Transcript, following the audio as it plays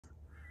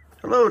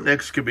Hello,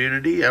 Next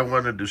community. I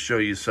wanted to show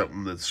you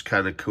something that's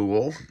kind of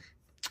cool.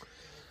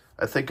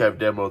 I think I've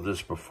demoed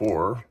this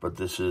before, but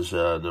this is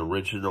an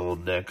original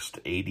NeXT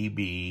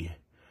ADB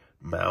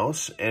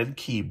mouse and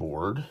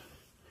keyboard.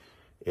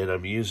 And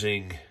I'm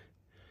using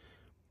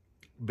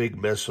Big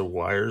Mess of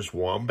Wires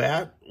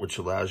Wombat, which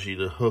allows you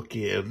to hook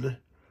in.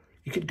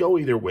 You can go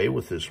either way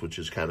with this, which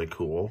is kind of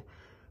cool.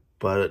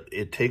 But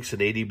it takes an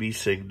ADB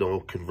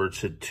signal,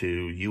 converts it to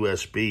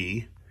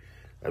USB.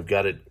 I've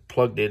got it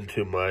plugged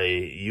into my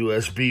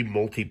USB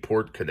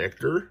multi-port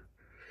connector.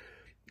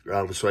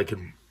 So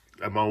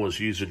I'm always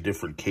using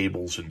different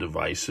cables and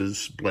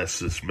devices. Bless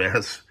this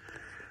mess.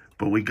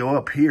 But we go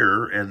up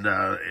here, and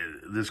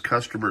this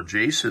customer,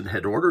 Jason,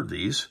 had ordered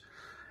these.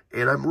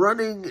 And I'm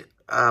running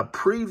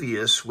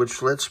Previous,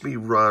 which lets me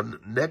run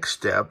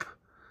NeXTSTEP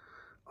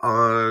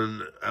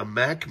on a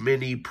Mac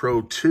Mini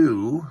Pro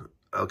 2,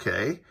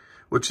 okay,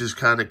 which is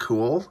kind of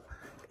cool.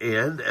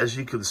 And as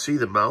you can see,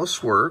 the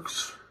mouse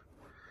works.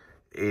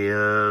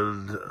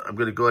 And I'm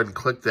going to go ahead and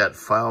click that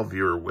file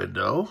viewer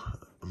window.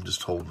 I'm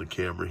just holding the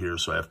camera here,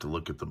 so I have to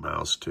look at the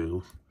mouse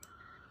too.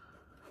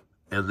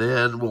 And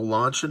then we'll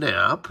launch an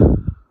app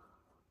to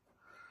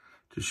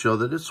show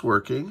that it's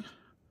working.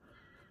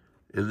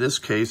 In this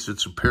case,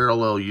 it's a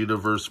parallel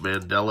universe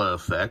Mandela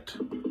effect.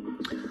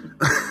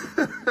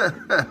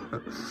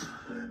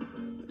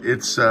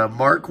 It's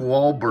Mark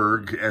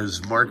Wahlberg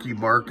as Marky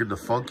Mark and the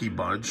Funky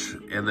Bunch,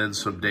 and then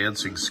some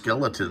dancing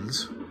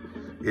skeletons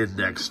in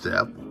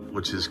NeXTSTEP,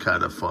 which is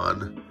kind of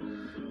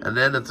fun. And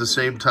then at the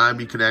same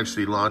time, you can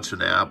actually launch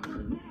an app.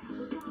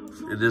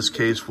 In this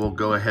case, we'll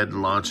go ahead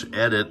and launch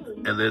Edit,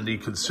 and then you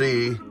can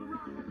see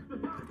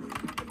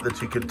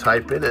that you can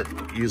type in it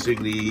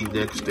using the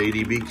NeXT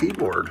ADB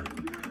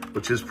keyboard,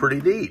 which is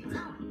pretty neat.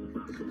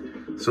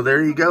 So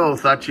there you go.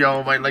 Thought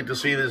y'all might like to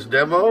see this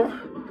demo,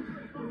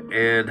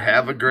 and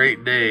have a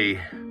great day.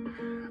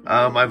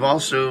 I've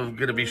also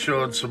going to be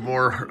showing some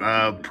more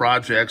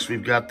projects.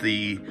 We've got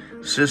the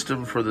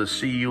system for the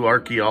CU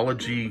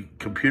Archaeology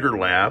Computer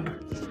Lab.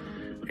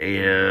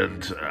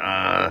 And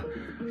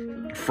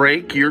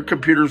Frank, your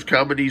computer's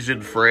coming. He's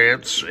in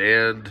France.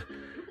 And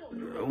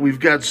we've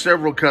got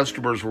several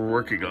customers we're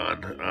working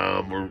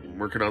on. We're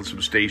working on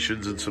some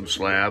stations and some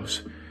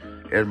slabs.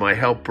 And my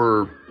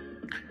helper,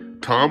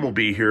 Tom, will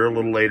be here a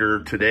little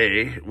later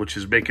today, which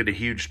is making a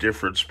huge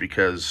difference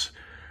because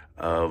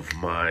of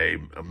my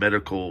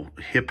medical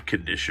hip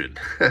condition.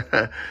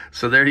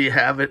 So there you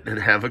have it, and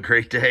have a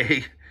great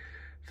day.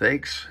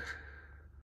 Thanks.